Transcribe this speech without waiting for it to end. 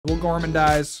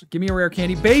Gormandize. Give me a rare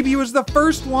candy. Baby was the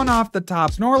first one off the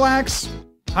top. Snorlax,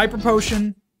 Hyper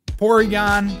Potion,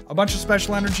 Porygon, a bunch of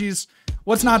special energies.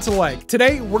 What's not to like?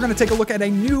 Today, we're going to take a look at a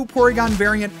new Porygon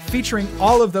variant featuring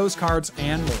all of those cards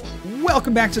and more.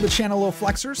 Welcome back to the channel, Little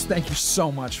Flexers. Thank you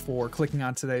so much for clicking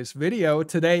on today's video.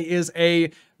 Today is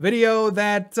a video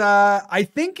that I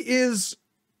think is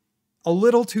a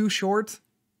little too short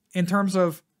in terms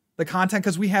of the content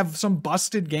because we have some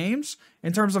busted games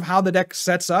in terms of how the deck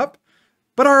sets up,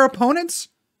 but our opponents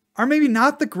are maybe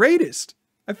not the greatest.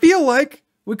 I feel like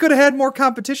we could have had more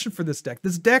competition for this deck.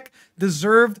 This deck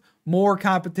deserved more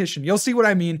competition. You'll see what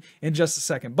I mean in just a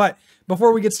second. But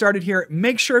before we get started here,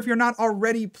 make sure if you're not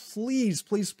already, please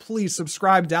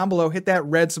subscribe down below. Hit that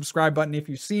red subscribe button if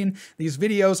you've seen these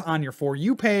videos on your For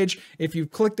You page. If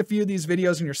you've clicked a few of these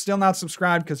videos and you're still not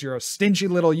subscribed because you're a stingy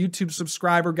little YouTube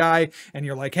subscriber guy and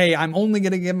you're like, hey, I'm only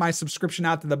going to give my subscription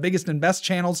out to the biggest and best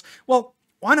channels. Well,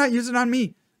 why not use it on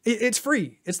me? It's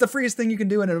free. It's the freest thing you can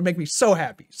do, and it'll make me so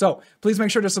happy. So please make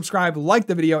sure to subscribe, like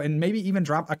the video, and maybe even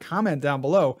drop a comment down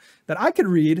below that I could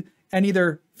read and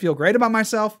either feel great about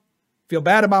myself, feel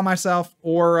bad about myself,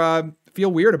 or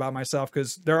feel weird about myself,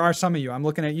 because there are some of you. I'm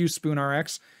looking at you,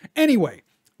 SpoonRx. Anyway,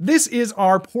 this is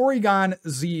our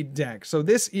Porygon-Z deck. So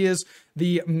this is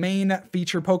the main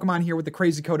feature Pokemon here with the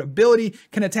Crazy Code ability.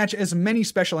 Can attach as many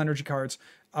special energy cards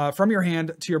from your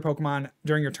hand to your Pokemon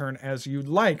during your turn as you'd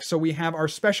like. So we have our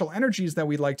special energies that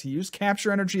we'd like to use.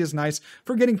 Capture Energy is nice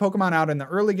for getting Pokemon out in the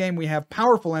early game. We have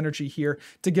Powerful Energy here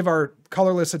to give our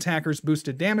colorless attackers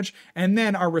boosted damage. And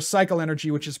then our Recycle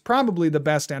Energy, which is probably the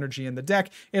best energy in the deck.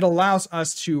 It allows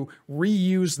us to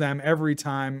reuse them every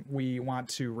time we want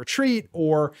to retreat,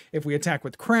 or if we attack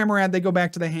with Cramorant, they go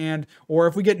back to the hand, or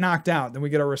if we get knocked out, then we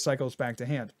get our recycles back to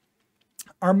hand.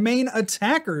 Our main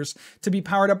attackers to be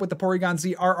powered up with the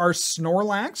Porygon-Z are our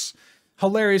Snorlax.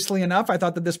 Hilariously enough, I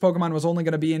thought that this Pokemon was only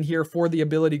going to be in here for the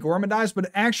ability Gormandize, but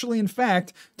actually, in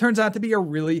fact, turns out to be a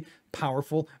really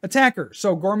powerful attacker.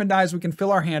 So Gormandize, we can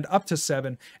fill our hand up to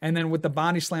 7, and then with the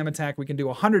Body Slam attack, we can do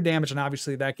 100 damage, and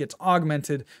obviously that gets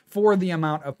augmented for the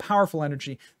amount of powerful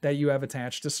energy that you have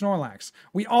attached to Snorlax.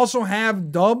 We also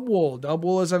have Dubwool.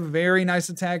 Dubwool is a very nice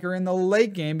attacker in the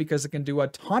late game because it can do a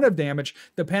ton of damage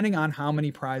depending on how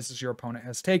many prizes your opponent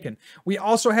has taken. We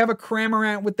also have a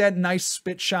Cramorant with that nice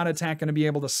spit shot attack, going to be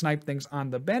able to snipe things on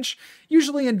the bench.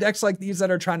 Usually in decks like these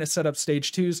that are trying to set up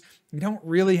stage 2s, you don't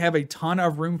really have a ton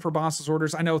of room for boss's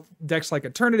orders. I know decks like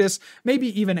Eternatus,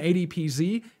 maybe even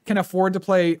ADPZ, can afford to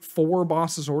play 4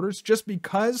 boss's orders just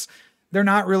because they're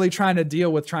not really trying to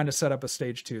deal with trying to set up a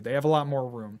stage 2. They have a lot more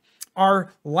room.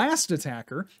 Our last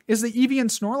attacker is the Eevee and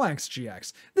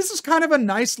Snorlax-GX. This is kind of a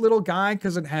nice little guy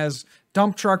because it has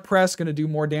Dump Truck Press, going to do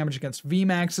more damage against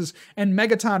VMAXs, and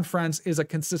Megaton Friends is a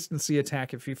consistency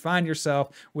attack. If you find yourself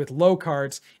with low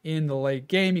cards in the late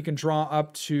game, you can draw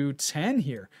up to 10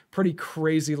 here. Pretty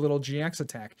crazy little GX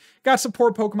attack. Got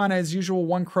support Pokemon as usual,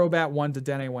 1 Crobat, 1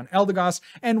 Dedenne, 1 Eldegoss,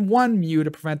 and 1 Mew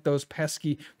to prevent those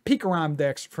pesky Pikarom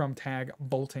decks from tag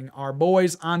bolting our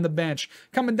boys on the bench.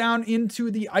 Coming down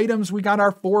into the items, we got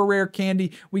our 4 rare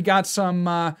candy. We got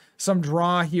some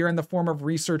draw here in the form of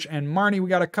Research and Marnie. We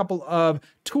got a couple of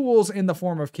tools in the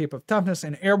form of Cape of Toughness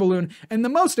and Air Balloon. And the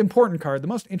most important card, the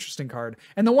most interesting card,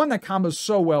 and the one that combos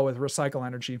so well with Recycle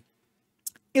Energy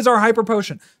is our Hyper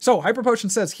Potion. So Hyper Potion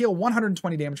says heal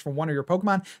 120 damage from one of your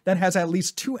Pokemon that has at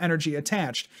least 2 energy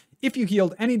attached. If you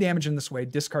healed any damage in this way,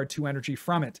 discard 2 energy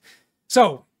from it.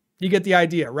 So you get the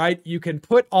idea, right? You can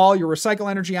put all your Recycle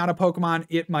Energy on a Pokemon.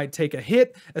 It might take a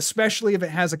hit, especially if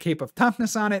it has a Cape of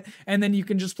Toughness on it. And then you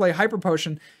can just play Hyper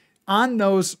Potion on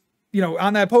those,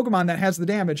 on that Pokemon that has the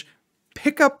damage,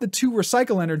 pick up the 2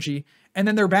 Recycle Energy, and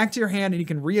then they're back to your hand and you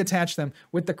can reattach them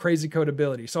with the Crazy Code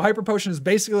ability. So Hyper Potion is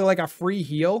basically like a free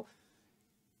heal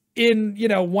in,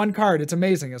 1 card. It's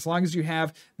amazing. As long as you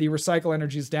have the Recycle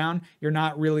Energies down, you're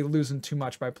not really losing too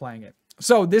much by playing it.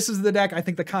 So this is the deck. I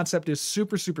think the concept is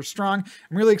super, super strong.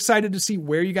 I'm really excited to see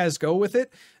where you guys go with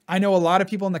it. I know a lot of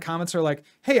people in the comments are like,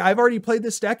 hey, I've already played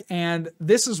this deck and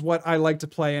this is what I like to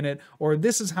play in it, or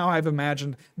this is how I've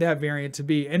imagined that variant to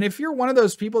be. And if you're one of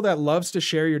those people that loves to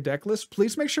share your deck list,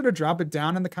 please make sure to drop it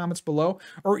down in the comments below,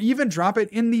 or even drop it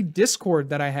in the Discord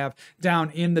that I have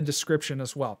down in the description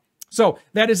as well. So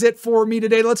that is it for me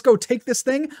today. Let's go take this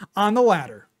thing on the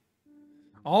ladder.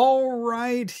 All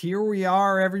right, here we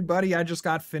are, everybody. I just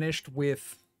got finished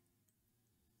with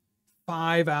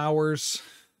 5 hours.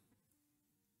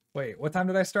 Wait, what time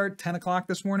did I start? 10 o'clock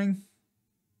this morning?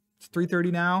 It's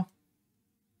 3:30 now.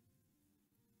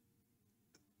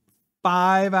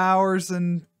 5 hours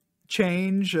and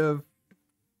change of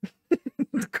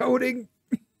coding.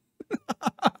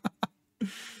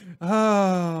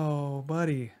 Oh,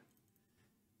 buddy.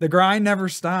 The grind never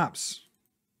stops.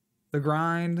 The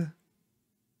grind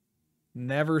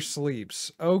never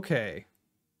sleeps. Okay.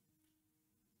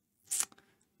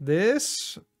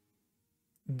 This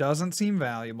doesn't seem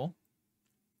valuable.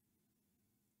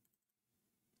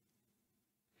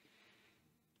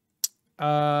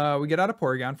 We get out of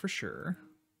Porygon for sure.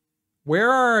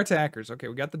 Where are our attackers? Okay,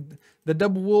 we got the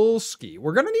Dubwool.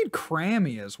 We're going to need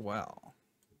Crammy as well.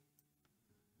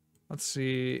 Let's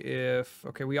see if...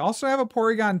 Okay, we also have a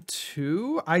Porygon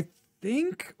 2. I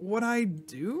think what I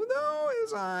do, though,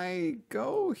 is I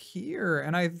go here.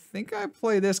 And I think I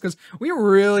play this because we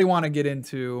really want to get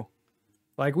into...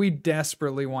 Like, we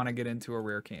desperately want to get into a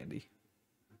Rare Candy.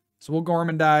 So we'll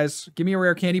Gormandize. Give me a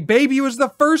Rare Candy. Baby was the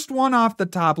first one off the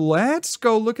top. Let's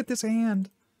go. Look at this hand.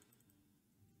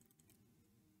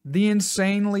 The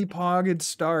insanely pogged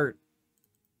start.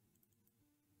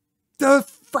 The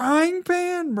frying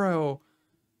pan, bro.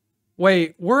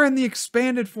 Wait, we're in the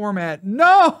expanded format.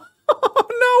 No!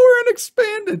 No, we're in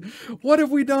expanded. What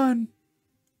have we done?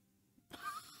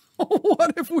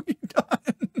 What have we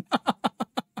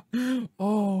done?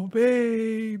 Oh,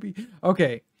 baby.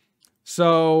 Okay.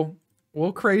 So,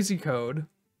 we'll crazy code.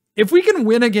 If we can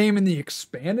win a game in the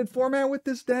expanded format with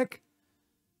this deck,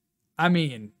 I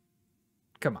mean,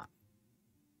 come on.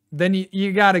 Then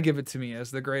you got to give it to me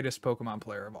as the greatest Pokemon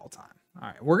player of all time. All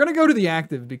right, we're going to go to the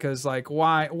active because, like,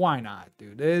 why not,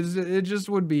 dude? It just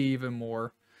would be even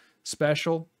more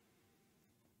special.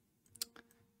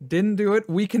 Didn't do it.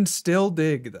 We can still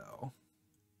dig, though.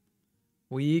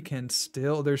 We can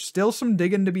still... There's still some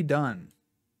digging to be done,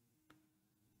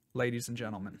 ladies and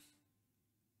gentlemen.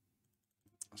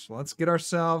 So let's get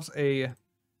ourselves a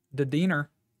Dedenne.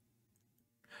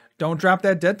 Don't drop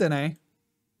that Dedenne.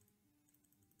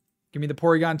 Give me the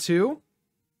Porygon 2.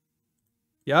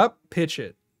 Yup, pitch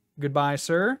it. Goodbye,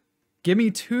 sir. Give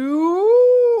me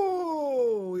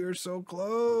 2. You're so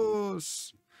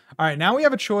close. All right, now we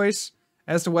have a choice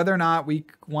as to whether or not we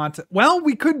want to... Well,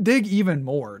 we could dig even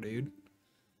more, dude.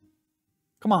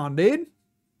 Come on, dude.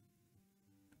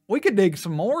 We could dig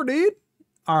some more, dude.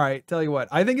 All right, tell you what.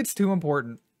 I think it's too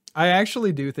important. I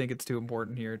actually do think it's too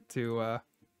important here to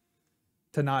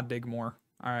not dig more.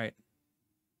 All right.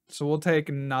 So we'll take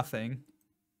nothing.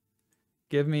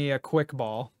 Give me a quick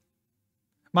ball.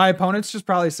 My opponent's just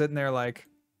probably sitting there like,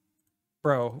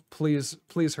 bro, please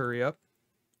hurry up.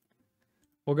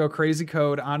 We'll go crazy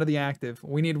code onto the active.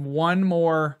 We need one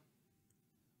more.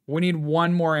 We need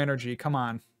one more energy. Come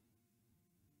on.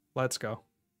 Let's go.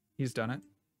 He's done it.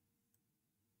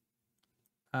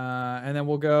 And then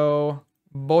we'll go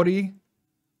Body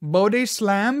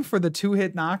Slam for the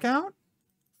 2-hit knockout.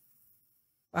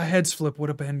 A heads flip would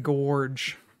have been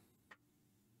gorge.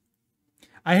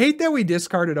 I hate that we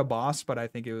discarded a boss, but I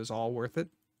think it was all worth it.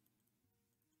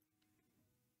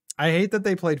 I hate that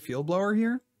they played Field Blower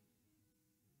here.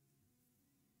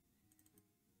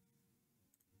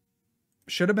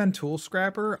 Should have been Tool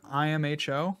Scrapper,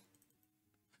 IMHO.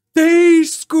 They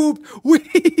scooped.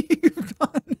 We've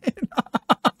done it.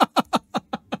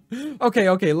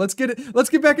 Okay, let's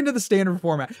get back into the standard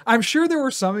format. I'm sure there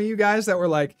were some of you guys that were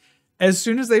like, as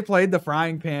soon as they played the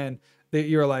frying pan, that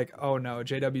you're like, oh no,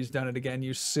 JW's done it again,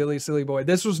 you silly, silly boy.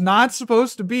 This was not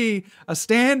supposed to be a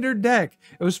standard deck.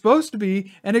 It was supposed to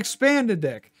be an expanded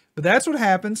deck. But that's what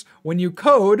happens when you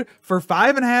code for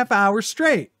 5.5 hours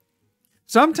straight.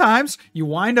 Sometimes you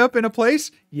wind up in a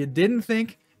place you didn't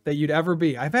think that you'd ever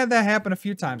be. I've had that happen a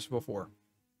few times before.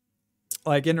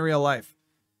 Like in real life.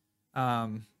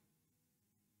 Trying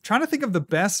to think of the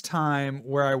best time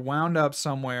where I wound up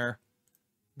somewhere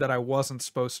that I wasn't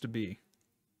supposed to be.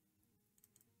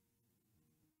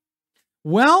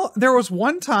 Well, there was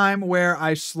one time where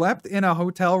I slept in a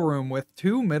hotel room with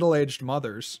 2 middle-aged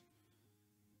mothers.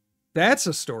 That's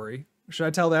a story. Should I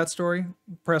tell that story?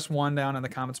 Press 1 down in the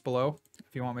comments below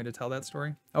if you want me to tell that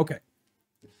story. Okay.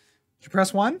 Did you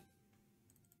press 1? Did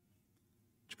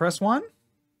you press 1?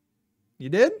 You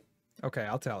did? Okay,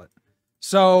 I'll tell it.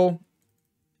 So...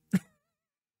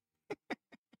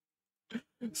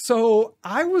 So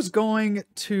I was going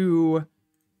to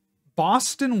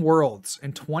Boston Worlds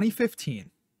in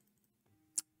 2015.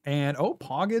 And oh,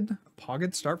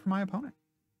 pogged start for my opponent.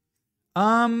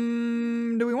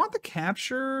 Do we want the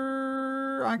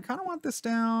capture? I kind of want this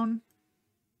down.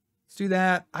 Let's do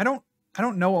that. I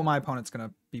don't know what my opponent's gonna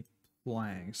be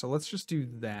playing, so let's just do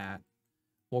that.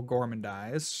 We'll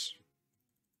Gormandize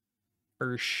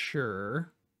for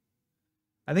sure.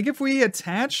 I think if we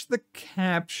attach the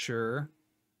capture,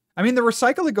 I mean the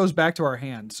recycle, it goes back to our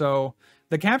hand, so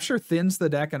the capture thins the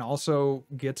deck and also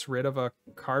gets rid of a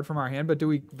card from our hand, but do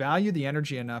we value the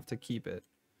energy enough to keep it?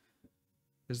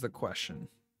 is the question.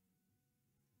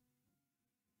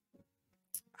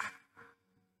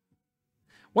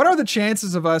 What are the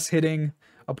chances of us hitting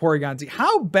a Porygon-Z?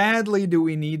 How badly do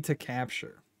we need to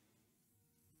capture?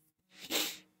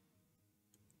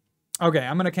 Okay,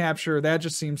 I'm going to capture. That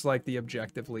just seems like the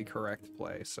objectively correct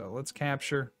play. So let's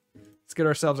capture. Let's get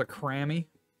ourselves a Crammy.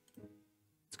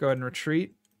 Let's go ahead and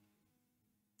retreat.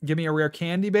 Give me a rare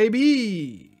candy,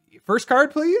 baby. First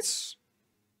card, please.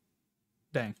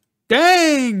 Dang.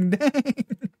 Dang! Dang!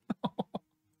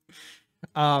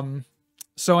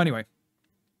 So anyway,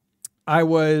 I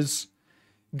was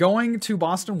going to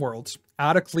Boston Worlds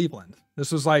out of Cleveland.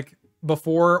 This was like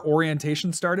before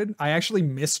orientation started. I actually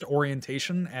missed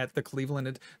orientation at the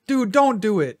Cleveland. Dude, don't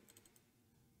do it.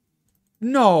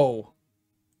 No.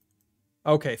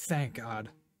 Okay, thank God.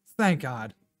 Thank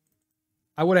God.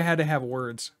 I would have had to have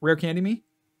words. Rare candy me.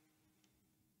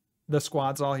 The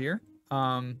squad's all here.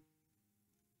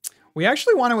 We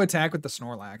actually want to attack with the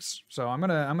Snorlax, so I'm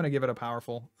gonna give it a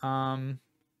powerful.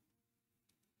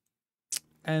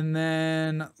 And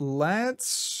then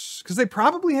let's, because they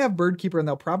probably have Bird Keeper and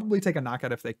they'll probably take a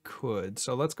knockout if they could.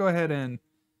 So let's go ahead and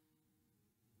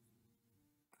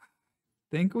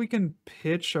think we can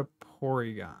pitch a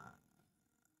Porygon.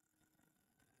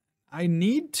 I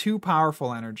need 2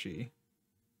 powerful energy.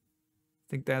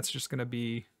 I think that's just going to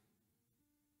be...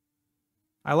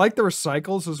 I like the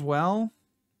recycles as well,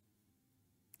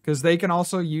 because they can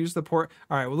also use the All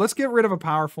right, well, let's get rid of a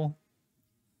powerful.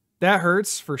 That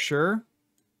hurts for sure,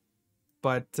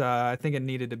 but I think it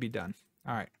needed to be done.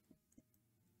 All right.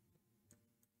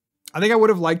 I think I would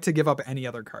have liked to give up any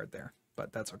other card there,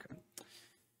 but that's okay.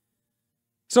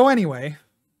 So anyway,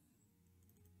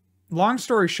 long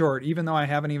story short, even though I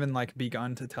haven't even like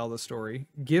begun to tell the story,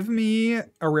 give me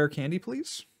a rare candy,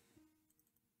 please.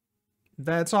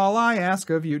 That's all I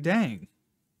ask of you. Dang.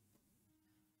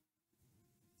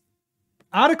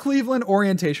 Out of Cleveland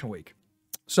orientation week.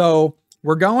 So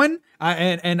we're going,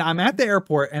 and I'm at the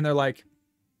airport, and they're like,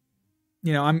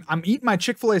 you know, I'm eating my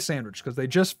Chick-fil-A sandwich because they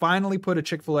just finally put a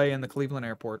Chick-fil-A in the Cleveland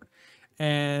airport.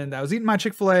 And I was eating my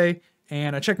Chick-fil-A,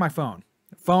 and I checked my phone.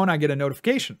 Phone, I get a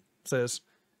notification. It says,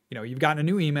 you know, you've gotten a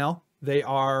new email. They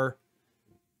are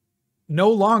no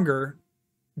longer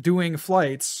doing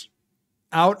flights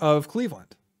out of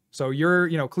Cleveland. So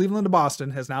Cleveland to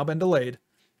Boston has now been delayed,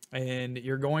 and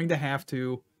you're going to have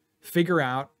to figure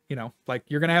out, you know, like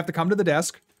you're going to have to come to the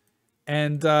desk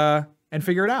and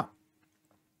figure it out.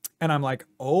 And I'm like,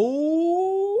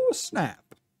 oh,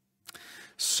 snap.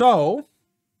 So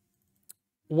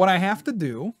what I have to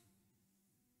do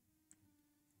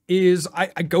is I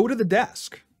go to the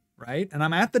desk, right? And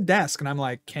I'm at the desk and I'm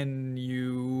like, can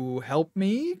you help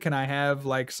me? Can I have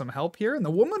like some help here? And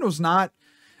the woman was not,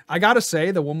 I gotta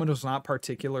say, the woman was not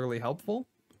particularly helpful.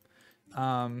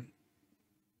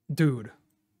 Dude,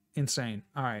 insane.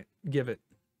 All right, give it.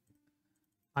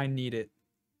 I need it.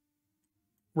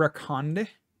 Rakonde.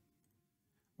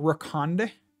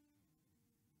 Rakonde.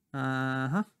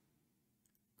 Uh-huh.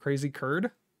 Crazy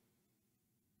Curd.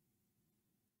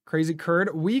 Crazy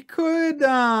Curd. We could,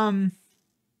 I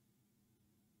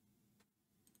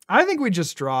think we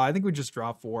just draw. I think we just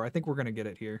draw 4. I think we're gonna get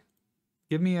it here.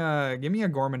 Give me a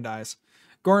Gormandize.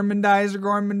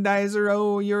 Gormandizer,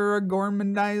 oh, you're a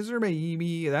Gormandizer,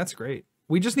 baby. That's great.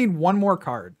 We just need one more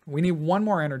card. We need one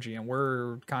more energy, and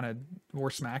we're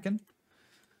smacking.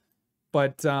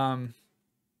 But,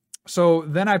 so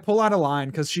then I pull out a line,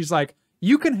 because she's like,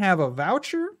 you can have a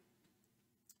voucher,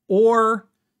 or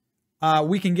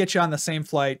we can get you on the same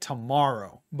flight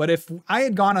tomorrow. But if I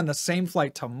had gone on the same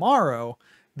flight tomorrow,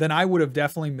 then I would have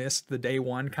definitely missed the day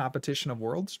 1 competition of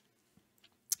Worlds.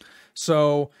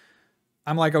 So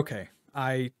I'm like, okay,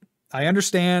 I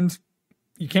understand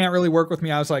you can't really work with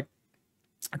me. I was like,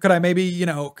 could I maybe, you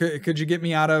know, could you get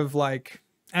me out of like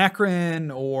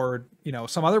Akron or, you know,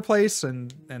 some other place?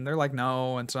 And they're like,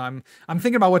 no. And so I'm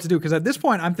thinking about what to do. Cause at this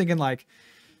point I'm thinking like,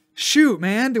 shoot,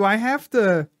 man, do I have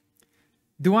to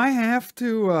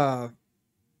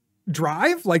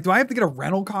drive? Like, do I have to get a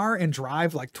rental car and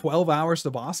drive like 12 hours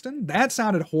to Boston? That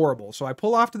sounded horrible. So I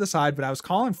pull off to the side, but I was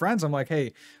calling friends. I'm like,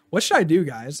 hey, what should I do,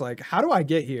 guys? Like, how do I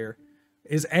get here?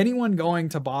 Is anyone going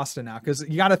to Boston now? Because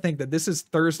you got to think that this is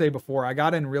Thursday before. I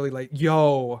got in really late.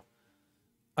 Yo,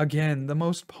 again, the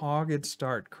most pogged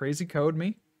start. Crazy code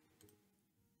me.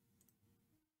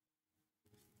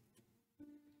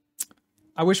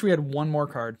 I wish we had one more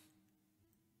card.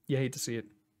 You hate to see it.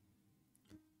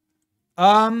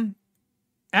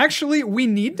 Actually, we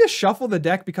need to shuffle the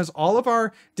deck because all of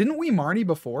our... Didn't we Marnie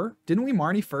before? Didn't we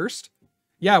Marnie first?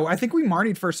 Yeah, I think we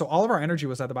Marnied first, so all of our energy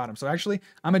was at the bottom. So actually,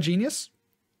 I'm a genius.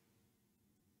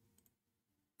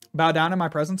 Bow down in my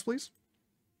presence, please.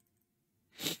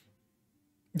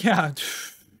 Yeah.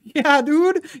 Yeah,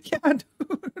 dude. Yeah,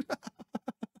 dude.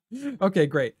 Okay,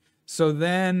 great. So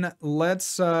then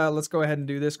let's go ahead and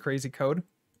do this crazy code.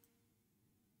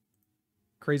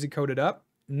 Crazy coded up.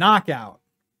 Knockout.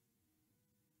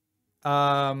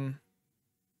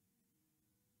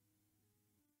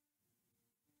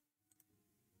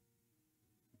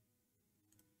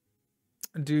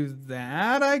 Do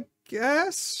that, I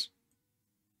guess.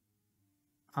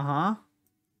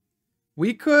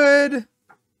 We could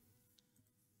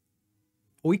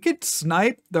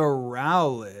snipe the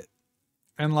Rowlet.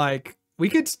 And like we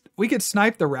could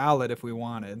snipe the Rowlet if we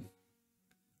wanted.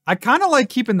 I kind of like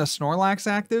keeping the Snorlax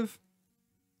active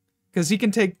because he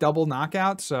can take double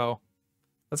knockout, so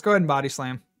let's go ahead and body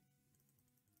slam.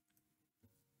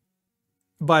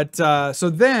 But so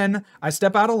then I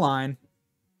step out of line.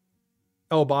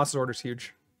 Oh, boss's order's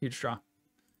huge. Huge draw.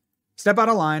 Step out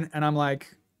of line, and I'm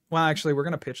like, well, actually, we're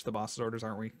gonna pitch the boss's orders,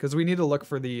 aren't we? Because we need to look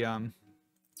for the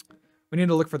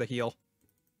heal.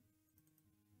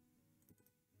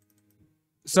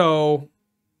 So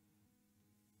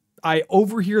I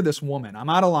overhear this woman. I'm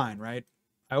out of line, right?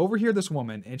 I overhear this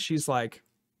woman, and she's like,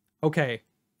 okay,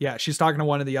 yeah, she's talking to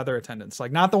one of the other attendants.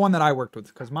 Like, not the one that I worked with,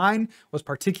 because mine was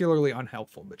particularly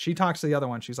unhelpful. But she talks to the other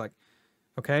one. She's like,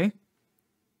 okay.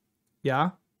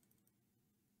 Yeah.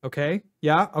 Okay.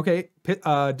 Yeah. Okay.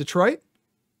 Detroit?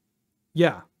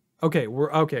 Yeah. Okay.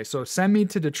 Okay. So send me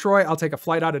to Detroit. I'll take a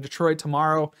flight out of Detroit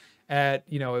tomorrow at,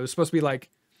 it was supposed to be like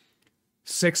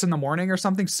 6 in the morning or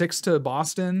something, 6 to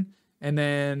Boston. And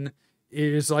then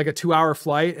it is like a 2-hour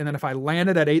flight. And then if I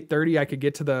landed at 8:30, I could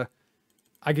get to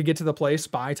the place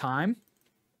by time.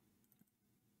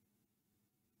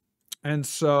 And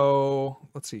so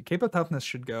let's see. Cape of Toughness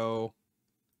should go.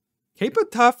 Cape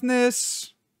of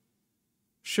Toughness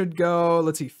should go,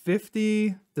 let's see,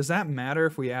 50. Does that matter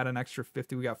if we add an extra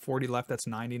 50? We got 40 left. That's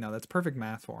 90. No, that's perfect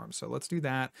math for him. So let's do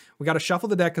that. We got to shuffle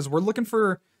the deck because we're looking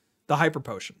for the Hyper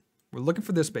Potion. We're looking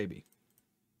for this baby.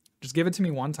 Just give it to me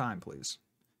one time, please.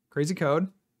 Crazy code.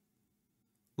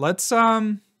 Let's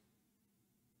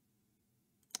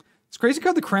crazy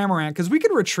code the Cramorant because we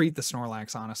could retreat the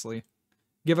Snorlax, honestly.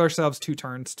 Give ourselves 2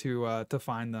 turns to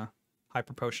find the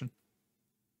Hyper Potion.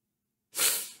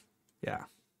 Yeah,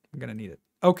 I'm gonna need it.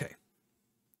 Okay.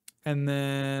 And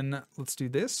then let's do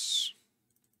this.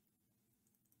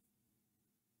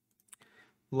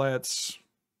 I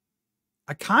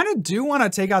kind of do want to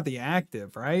take out the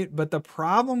active, right? But the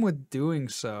problem with doing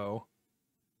so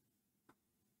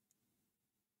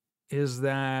is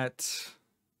that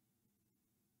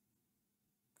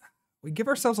we give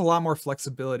ourselves a lot more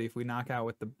flexibility if we knock out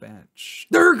with the bench.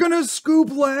 They're gonna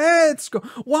scoop. Let's go.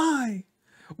 Why?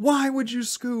 Why would you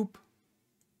scoop?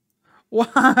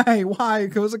 Why? Why?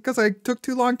 Because I took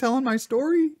too long telling my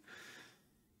story?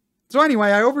 So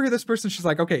anyway, I overhear this person. She's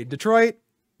like, okay, Detroit,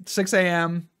 6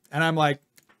 a.m. And I'm like,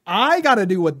 I got to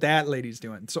do what that lady's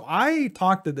doing. So I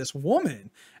talked to this woman.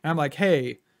 And I'm like,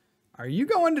 hey, are you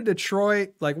going to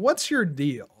Detroit? Like, what's your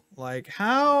deal? Like,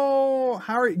 how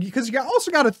are you? Because you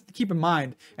also got to keep in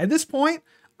mind, at this point,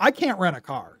 I can't rent a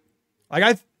car.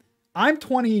 Like, I'm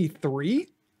 23.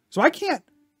 So I can't.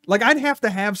 Like, I'd have to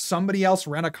have somebody else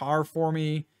rent a car for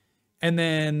me. And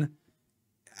then,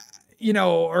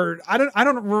 or I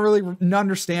don't really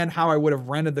understand how I would have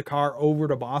rented the car over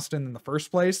to Boston in the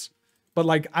first place. But,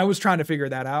 like, I was trying to figure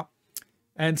that out.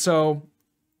 And so,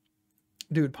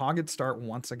 dude, Pogged start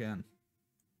once again.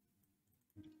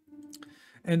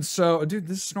 And so, dude,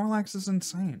 this Snorlax is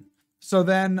insane. So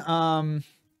then, I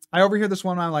overhear this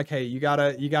one. I'm like, hey, you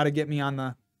gotta get me on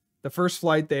the first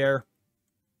flight there.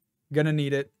 Gonna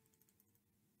need it.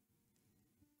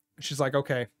 She's like,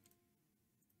 okay,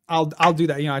 I'll do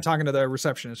that. I talking to the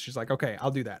receptionist. She's like, okay, I'll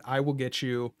do that. I will get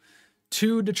you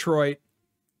to Detroit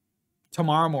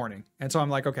tomorrow morning. And so I'm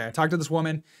like, okay, I talked to this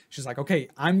woman. She's like, okay,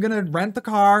 I'm going to rent the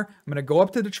car. I'm going to go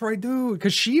up to Detroit, dude.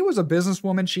 Cause she was a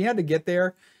businesswoman. She had to get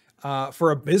there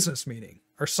for a business meeting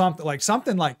or something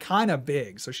like kind of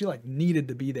big. So she like needed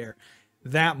to be there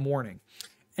that morning.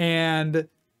 And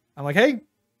I'm like, hey,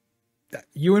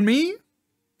 you and me,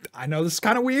 I know this is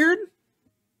kind of weird,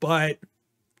 but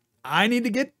I'm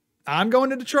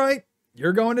going to Detroit.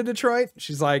 You're going to Detroit.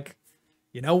 She's like,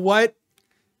 you know what?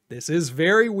 This is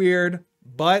very weird,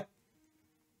 but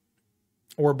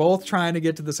we're both trying to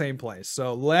get to the same place.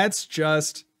 So let's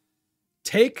just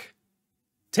take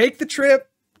the trip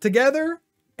together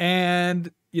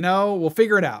and, we'll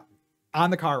figure it out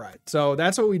on the car ride. So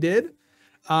that's what we did.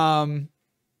 Let's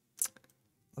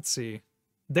see.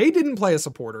 They didn't play a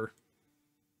supporter.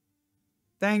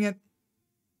 Dang it.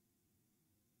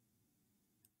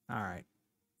 All right.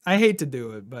 I hate to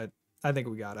do it, but I think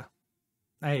we gotta.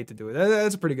 I hate to do it.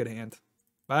 That's a pretty good hand.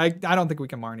 But I don't think we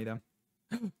can Marnie them.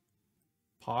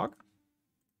 Pog?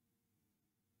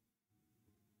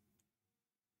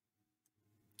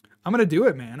 I'm gonna do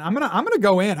it, man. I'm gonna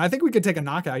go in. I think we could take a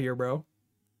knockout here, bro.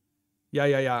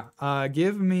 Yeah.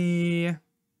 Give me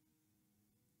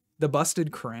the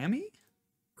busted Cramorant?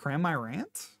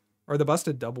 Or the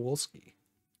busted Dubwoolski.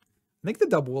 I think the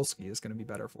Dubwoolski is gonna be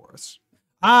better for us.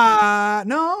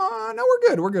 No, we're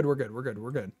good. We're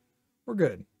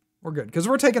good. Because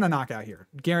we're taking a knockout here.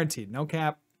 Guaranteed. No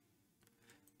cap.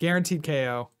 Guaranteed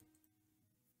KO.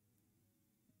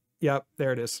 Yep,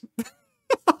 there it is.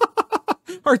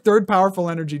 Our third powerful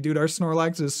energy, dude. Our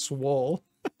Snorlax is swole.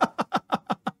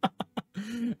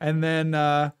 And then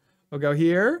we'll go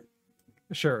here.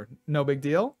 Sure, no big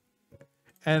deal.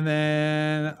 And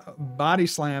then body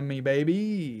slam me,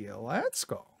 baby. Let's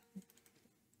go.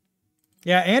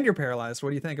 Yeah, and you're paralyzed. What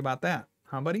do you think about that?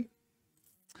 Huh, buddy?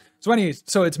 So anyways,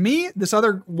 so it's me, this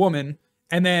other woman,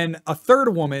 and then a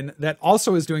third woman that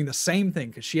also is doing the same thing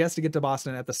because she has to get to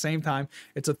Boston at the same time.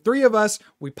 It's a three of us.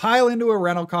 We pile into a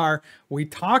rental car. We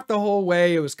talked the whole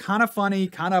way. It was kind of funny,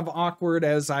 kind of awkward,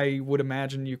 as I would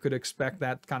imagine you could expect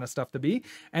that kind of stuff to be.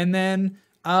 And then,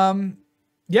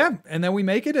 yeah, and then we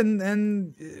make it,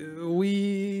 and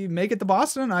we make it to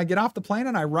Boston. I get off the plane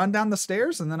and I run down the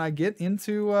stairs, and then I get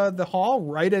into the hall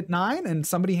right at 9, and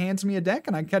somebody hands me a deck,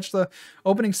 and I catch the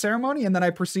opening ceremony, and then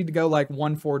I proceed to go like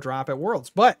 1-4 drop at Worlds.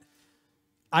 But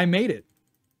I made it,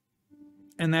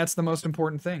 and that's the most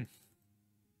important thing.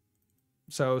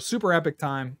 So super epic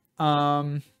time.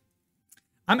 I'm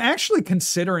actually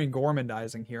considering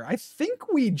Gormandizing here. I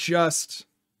think we just,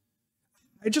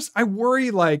 I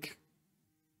worry like.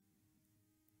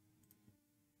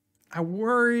 I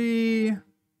worry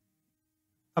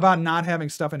about not having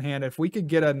stuff in hand. If we could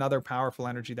get another powerful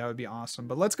energy, that would be awesome.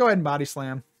 But let's go ahead and body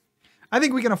slam. I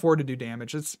think we can afford to do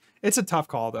damage. It's a tough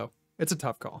call, though. It's a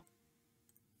tough call.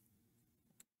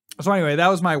 So anyway, that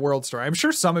was my world story. I'm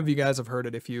sure some of you guys have heard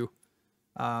it if y'all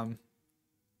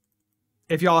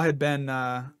had been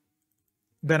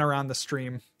around the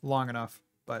stream long enough.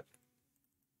 But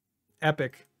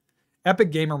epic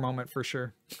gamer moment for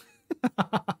sure.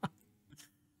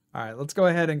 All right, let's go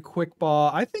ahead and quick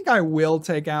ball. I think I will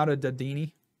take out a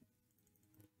Dedenne.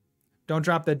 Don't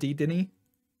drop that Dedenne.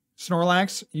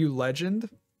 Snorlax, you legend.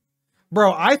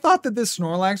 Bro, I thought that this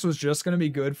Snorlax was just going to be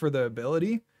good for the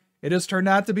ability. It has turned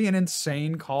out to be an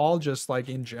insane call, just like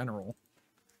in general.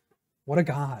 What a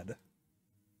god.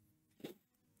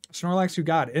 Snorlax, you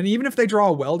got it. And even if they draw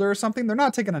a welder or something, they're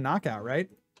not taking a knockout, right?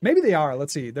 Maybe they are.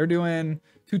 Let's see. They're doing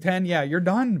 210. Yeah, you're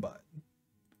done, bud.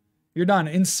 You're done.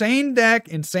 Insane deck,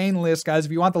 insane list, guys.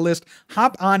 If you want the list,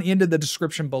 hop on into the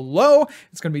description below.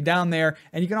 It's going to be down there.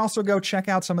 And you can also go check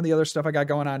out some of the other stuff I got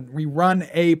going on. We run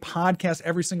a podcast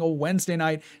every single Wednesday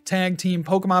night, Tag Team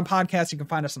Pokemon Podcast. You can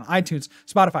find us on iTunes,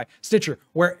 Spotify, Stitcher,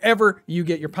 wherever you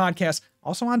get your podcasts.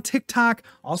 Also on TikTok.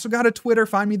 Also got a Twitter.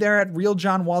 Find me there at Real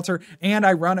John Walter. And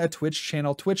I run a Twitch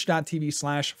channel,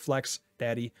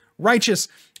 twitch.tv/FlexDaddyRighteous.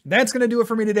 That's going to do it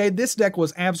for me today. This deck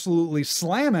was absolutely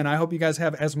slamming. I hope you guys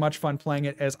have as much fun playing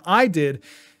it as I did.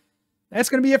 That's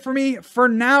going to be it for me for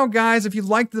now, guys. If you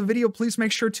liked the video, please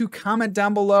make sure to comment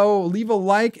down below, leave a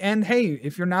like, and hey,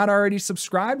 if you're not already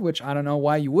subscribed, which I don't know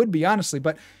why you would be, honestly,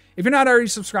 but if you're not already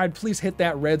subscribed, please hit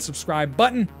that red subscribe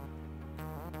button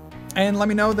and let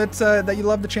me know that, that you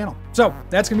love the channel. So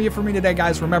that's going to be it for me today,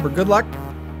 guys. Remember, good luck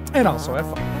and also have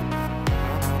fun.